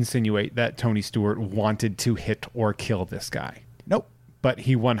really insinuate that Tony Stewart wanted to hit or kill this guy. Nope. But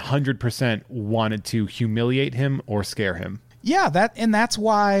he 100% wanted to humiliate him or scare him. Yeah, that's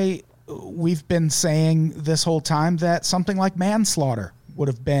why we've been saying this whole time that something like manslaughter would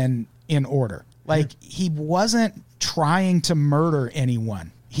have been in order. Like, he wasn't trying to murder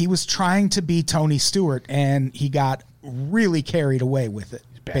anyone. He was trying to be Tony Stewart, and he got really carried away with it,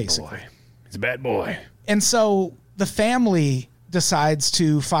 basically. He's a bad boy. And so the family decides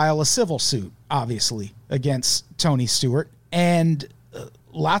to file a civil suit, obviously, against Tony Stewart. And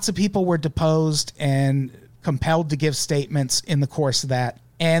lots of people were deposed and compelled to give statements in the course of that.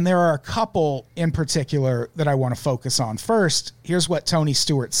 And there are a couple in particular that I want to focus on. First, here's what Tony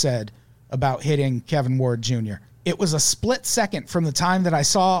Stewart said about hitting Kevin Ward Jr. It was a split second from the time that I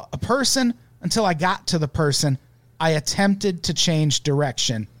saw a person until I got to the person. I attempted to change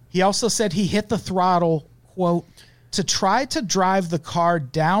direction. He also said he hit the throttle, quote, to try to drive the car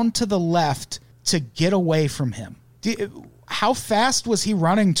down to the left to get away from him. How fast was he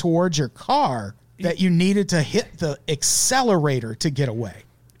running towards your car that you needed to hit the accelerator to get away?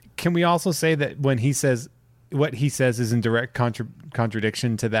 Can we also say that when he says what he says is in direct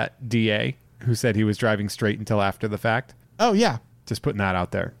contradiction to that DA who said he was driving straight until after the fact? Oh, yeah. Just putting that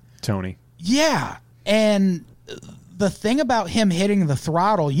out there, Tony. Yeah. And the thing about him hitting the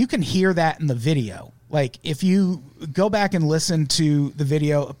throttle, you can hear that in the video. Like, if you go back and listen to the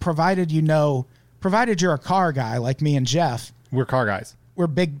video, provided you're a car guy like me and Jeff. We're car guys. We're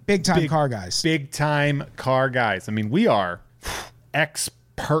big time car guys. Big time car guys. I mean, we are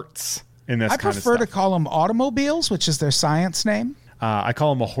experts in this kind of stuff. I prefer to call them automobiles, which is their science name. I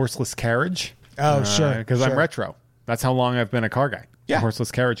call them a horseless carriage. Oh, sure. Because I'm retro. That's how long I've been a car guy. Yeah. A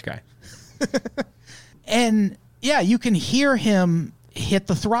horseless carriage guy. And yeah, you can hear him hit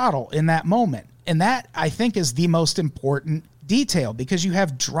the throttle in that moment. And that, I think, is the most important detail, because you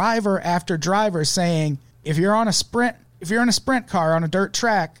have driver after driver saying, if you're in a sprint car on a dirt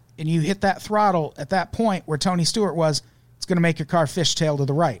track and you hit that throttle at that point where Tony Stewart was, it's going to make your car fishtail to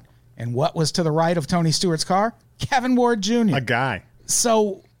the right. And what was to the right of Tony Stewart's car? Kevin Ward Jr. A guy.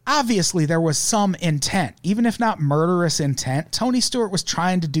 So obviously there was some intent, even if not murderous intent. Tony Stewart was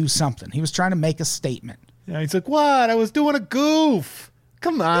trying to do something. He was trying to make a statement. Yeah, he's like, what? I was doing a goof.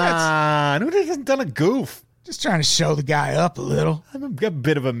 Come on. Who hasn't done a goof? Just trying to show the guy up a little. I'm a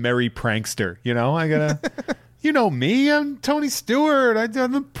bit of a merry prankster, you know? I gotta, you know me. I'm Tony Stewart.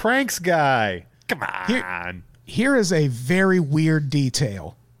 I'm the pranks guy. Come on. Here is a very weird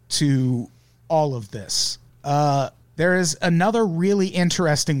detail to all of this. There is another really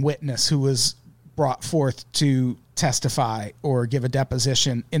interesting witness who was brought forth to testify or give a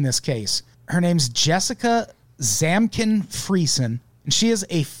deposition in this case. Her name's Jessica Zamkin-Friesen, and she is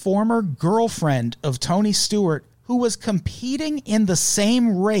a former girlfriend of Tony Stewart who was competing in the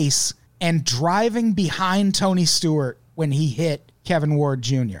same race and driving behind Tony Stewart when he hit Kevin Ward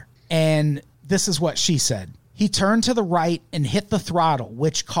Jr. And this is what she said. He turned to the right and hit the throttle,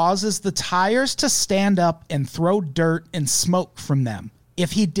 which causes the tires to stand up and throw dirt and smoke from them.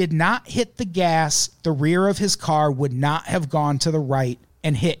 If he did not hit the gas, the rear of his car would not have gone to the right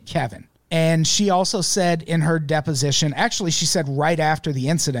and hit Kevin. And she also said in her deposition, actually she said right after the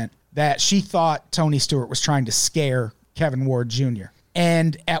incident, that she thought Tony Stewart was trying to scare Kevin Ward Jr.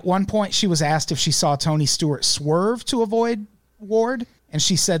 And at one point she was asked if she saw Tony Stewart swerve to avoid Ward, and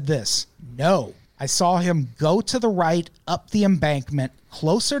she said this: "No, I saw him go to the right up the embankment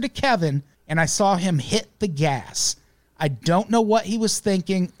closer to Kevin, and I saw him hit the gas. I don't know what he was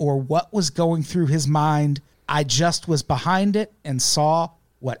thinking or what was going through his mind. I just was behind it and saw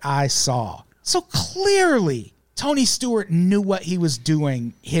what I saw." So clearly, Tony Stewart knew what he was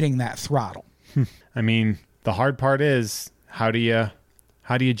doing hitting that throttle. I mean, the hard part is, how do you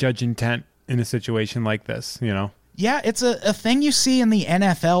judge intent in a situation like this, you know? Yeah, it's a thing you see in the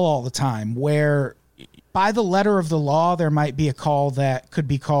NFL all the time, where by the letter of the law, there might be a call that could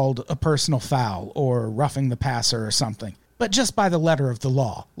be called a personal foul or roughing the passer or something. But just by the letter of the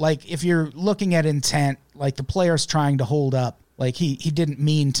law. Like, if you're looking at intent, like the player's trying to hold up, like he didn't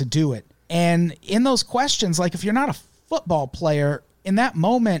mean to do it. And in those questions, like if you're not a football player, in that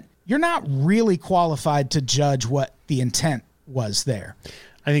moment, you're not really qualified to judge what the intent was there.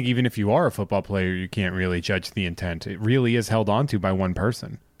 I think even if you are a football player, you can't really judge the intent. It really is held onto by one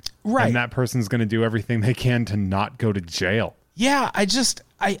person. Right. And that person's going to do everything they can to not go to jail. Yeah,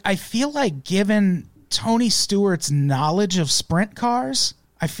 I feel like given Tony Stewart's knowledge of sprint cars,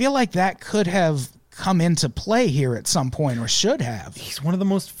 I feel like that could have come into play here at some point, or should have. He's one of the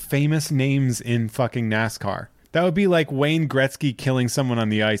most famous names in fucking NASCAR. That would be like Wayne Gretzky killing someone on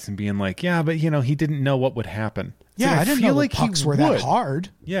the ice and being like, yeah, but you know, he didn't know what would happen. Yeah, I didn't know like pucks were that hard.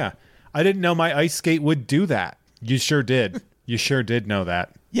 Yeah, I didn't know my ice skate would do that. You sure did. You sure did know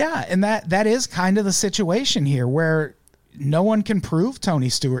that. Yeah, and that is kind of the situation here, where no one can prove Tony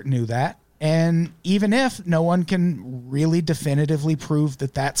Stewart knew that. And even if no one can really definitively prove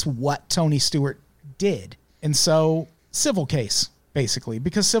that that's what Tony Stewart did. And so, civil case, basically,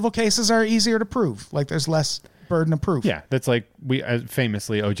 because civil cases are easier to prove. Like, there's less burden of proof. Yeah, that's like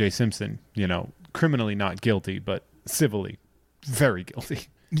famously O.J. Simpson, you know, criminally not guilty, but civilly very guilty.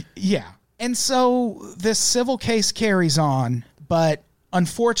 Yeah. And so this civil case carries on, but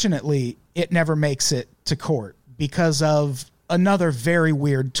unfortunately, it never makes it to court because of another very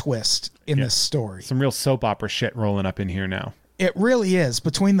weird twist in this story. Some real soap opera shit rolling up in here now. It really is.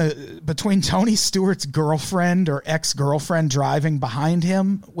 Between Tony Stewart's girlfriend or ex-girlfriend driving behind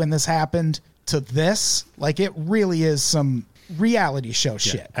him when this happened to this, like, it really is some reality show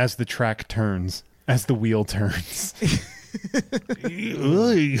shit. As the track turns, as the wheel turns.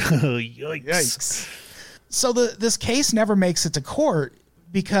 Yikes. So this case never makes it to court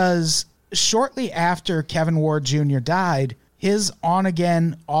because shortly after Kevin Ward Jr. died, his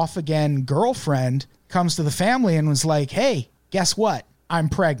on-again, off-again girlfriend comes to the family and was like, hey, guess what? I'm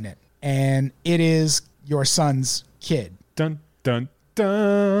pregnant, and it is your son's kid. Dun, dun,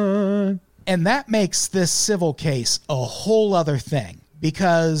 dun. And that makes this civil case a whole other thing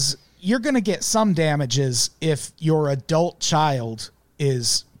because you're going to get some damages if your adult child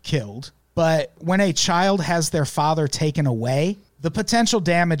is killed. But when a child has their father taken away, the potential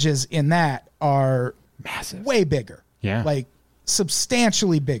damages in that are massive, way bigger. Yeah. Like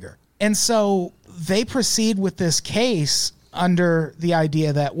substantially bigger. And so they proceed with this case under the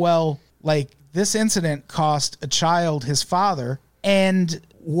idea that, well, like this incident cost a child his father. And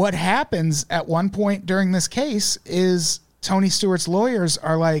what happens at one point during this case is Tony Stewart's lawyers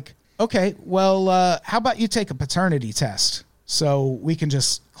are like, okay, well, how about you take a paternity test so we can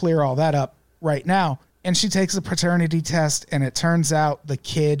just clear all that up right now? And she takes a paternity test, and it turns out the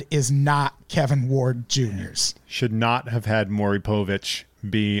kid is not Kevin Ward Jr.'s. Should not have had Maury Povich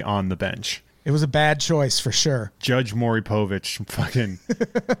be on the bench. It was a bad choice for sure. Judge Maury Povich fucking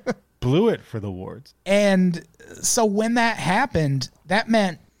blew it for the Wards. And so when that happened, that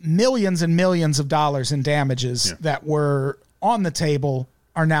meant millions and millions of dollars in damages that were on the table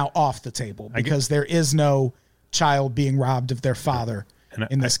are now off the table because there is no child being robbed of their father. And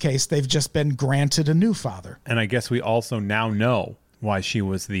in this case, they've just been granted a new father. And I guess we also now know why she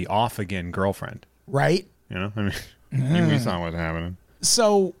was the off-again girlfriend. Right? You know, I mean, we saw what's happening.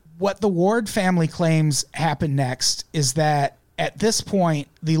 So what the Ward family claims happened next is that at this point,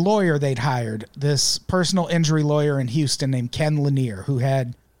 the lawyer they'd hired, this personal injury lawyer in Houston named Ken Lanier, who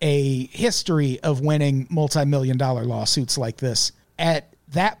had a history of winning multi-million-dollar lawsuits like this, at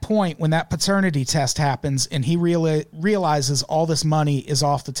that point, when that paternity test happens and he realizes all this money is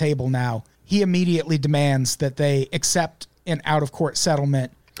off the table now, he immediately demands that they accept an out-of-court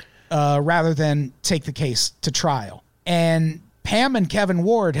settlement rather than take the case to trial. And Pam and Kevin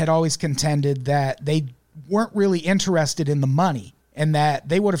Ward had always contended that they weren't really interested in the money and that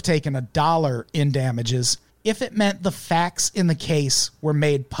they would have taken $1 in damages if it meant the facts in the case were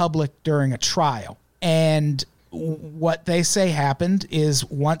made public during a trial. And what they say happened is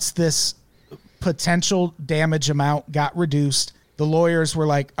once this potential damage amount got reduced, the lawyers were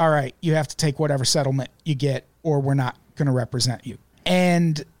like, all right, you have to take whatever settlement you get or we're not going to represent you.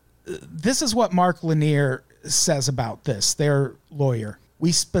 And this is what Mark Lanier says about this, their lawyer.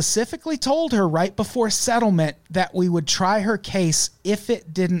 We specifically told her right before settlement that we would try her case if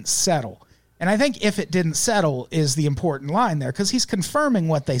it didn't settle. And I think if it didn't settle is the important line there because he's confirming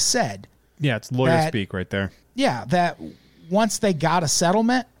what they said. Yeah, it's lawyer speak right there. Yeah, that once they got a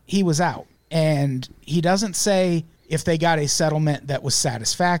settlement, he was out. And he doesn't say if they got a settlement that was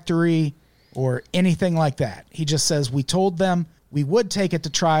satisfactory or anything like that. He just says, we told them we would take it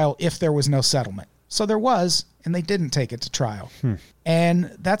to trial if there was no settlement. So there was, and they didn't take it to trial.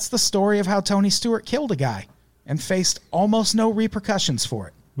 And that's the story of how Tony Stewart killed a guy and faced almost no repercussions for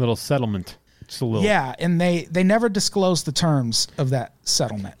it. Little settlement. Just a little. Yeah, and they never disclosed the terms of that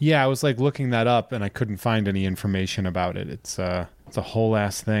settlement. Yeah, I was like looking that up and I couldn't find any information about it. It's a whole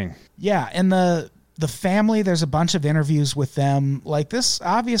ass thing. Yeah, and the family, there's a bunch of interviews with them. Like, this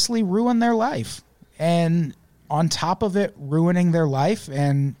obviously ruined their life. And on top of it ruining their life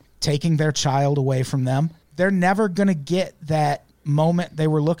and taking their child away from them, they're never going to get that moment they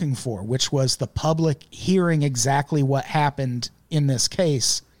were looking for, which was the public hearing exactly what happened in this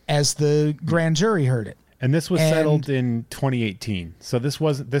case as the grand jury heard it. And this was settled in 2018. So this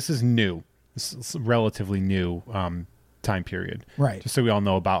is new. This is a relatively new time period. Right. Just so we all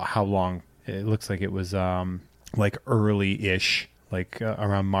know about how long. It looks like it was like early-ish, like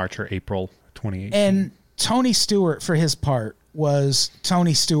around March or April 2018. And Tony Stewart, for his part, was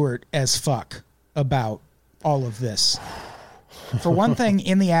Tony Stewart as fuck about all of this. For one thing,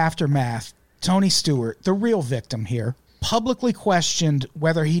 in the aftermath, Tony Stewart, the real victim here, publicly questioned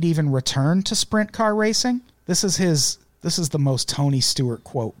whether he'd even return to sprint car racing. This is the most Tony Stewart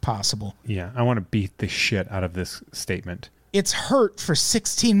quote possible. Yeah, I want to beat the shit out of this statement. It's hurt for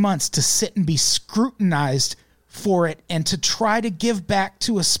 16 months to sit and be scrutinized for it and to try to give back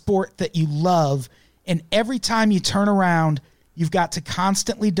to a sport that you love. And every time you turn around, you've got to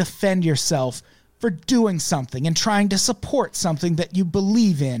constantly defend yourself for doing something and trying to support something that you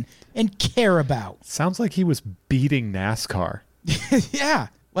believe in and care about. Sounds like he was beating NASCAR. Yeah.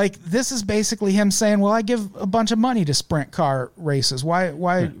 Like, this is basically him saying, well, I give a bunch of money to sprint car races.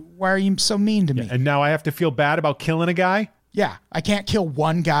 Why are you so mean to me? And now I have to feel bad about killing a guy? Yeah. I can't kill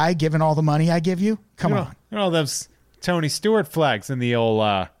one guy given all the money I give you. Come on. You know those Tony Stewart flags in the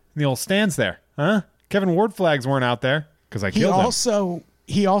old stands there, huh? Kevin Ward flags weren't out there because I killed him.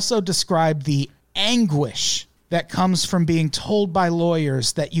 He also described the anguish that comes from being told by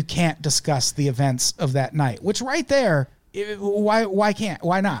lawyers that you can't discuss the events of that night, which right there,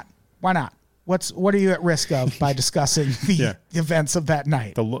 why not? What are you at risk of by discussing the events of that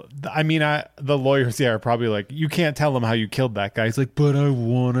night? The lawyers are probably like, you can't tell them how you killed that guy. He's like, but I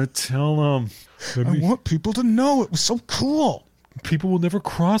want to tell them. I want people to know it was so cool. People will never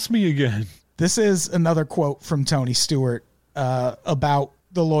cross me again. This is another quote from Tony Stewart about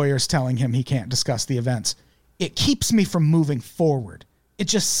the lawyers telling him he can't discuss the events. It keeps me from moving forward. It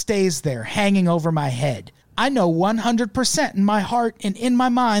just stays there, hanging over my head. I know 100% in my heart and in my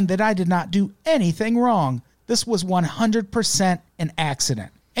mind that I did not do anything wrong. This was 100% an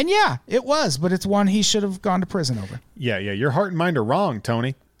accident. And yeah, it was, but it's one he should have gone to prison over. Yeah, your heart and mind are wrong,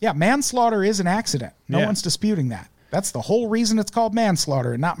 Tony. Yeah, manslaughter is an accident. No one's disputing that. That's the whole reason it's called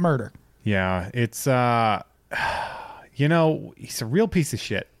manslaughter and not murder. Yeah, it's, he's a real piece of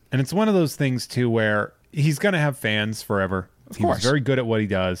shit. And it's one of those things, too, where he's going to have fans forever. He was very good at what he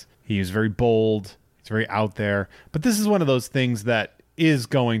does. He was very bold. He's very out there. But this is one of those things that is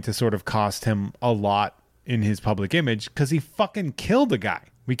going to sort of cost him a lot in his public image because he fucking killed a guy.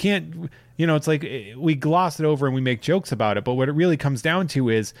 We can't, it's like we gloss it over and we make jokes about it. But what it really comes down to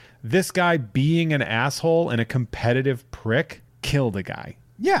is this guy being an asshole and a competitive prick killed a guy.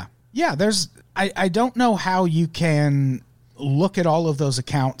 Yeah. Yeah. I don't know how you can look at all of those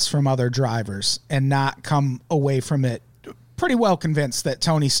accounts from other drivers and not come away from it pretty well convinced that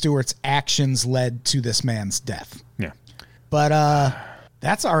Tony Stewart's actions led to this man's death. Yeah. But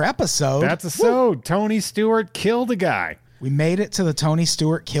that's our episode. Woo. Tony Stewart killed a guy. We made it to the Tony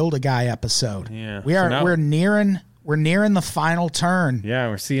Stewart killed a guy episode. Yeah. We're nearing the final turn. Yeah,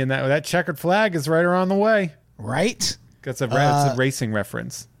 we're seeing that checkered flag is right around the way. Right? That's a racing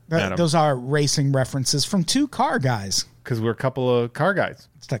reference. Those are racing references from two car guys. Because we're a couple of car guys.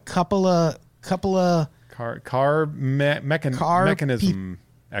 Just a couple of mechanism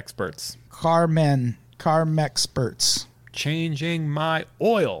experts. Car experts. Changing my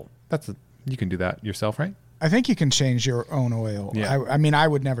oil. You can do that yourself, right? I think you can change your own oil. Yeah. I mean, I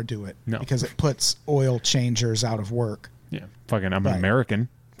would never do it because it puts oil changers out of work. Yeah. Fucking, I'm an American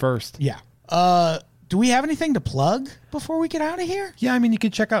first. Yeah. Do we have anything to plug before we get out of here? Yeah, I mean, you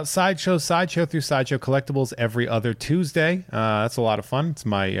can check out Sideshow through Sideshow Collectibles every other Tuesday. That's a lot of fun. It's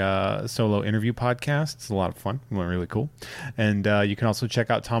my solo interview podcast. It's a lot of fun. Really cool. And you can also check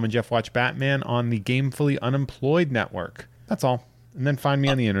out Tom and Jeff Watch Batman on the Gamefully Unemployed Network. That's all. And then find me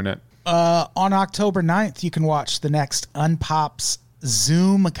on the internet. On October 9th, you can watch the next Unpops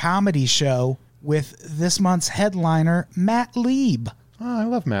Zoom comedy show with this month's headliner, Matt Lieb. Oh, I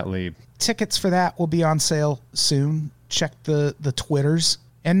love Matt Lieb. Tickets for that will be on sale soon. Check the Twitters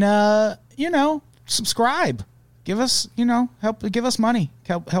and subscribe. Give us give us money.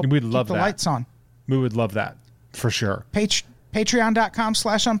 Help We'd keep love the that. lights on. We would love that for sure.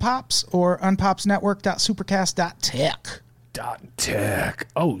 Patreon.com/unpops or unpopsnetwork.supercast.tech. .tech.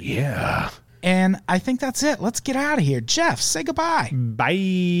 Oh yeah. And I think that's it. Let's get out of here. Jeff, say goodbye.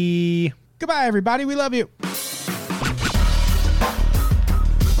 Bye. Goodbye, everybody. We love you.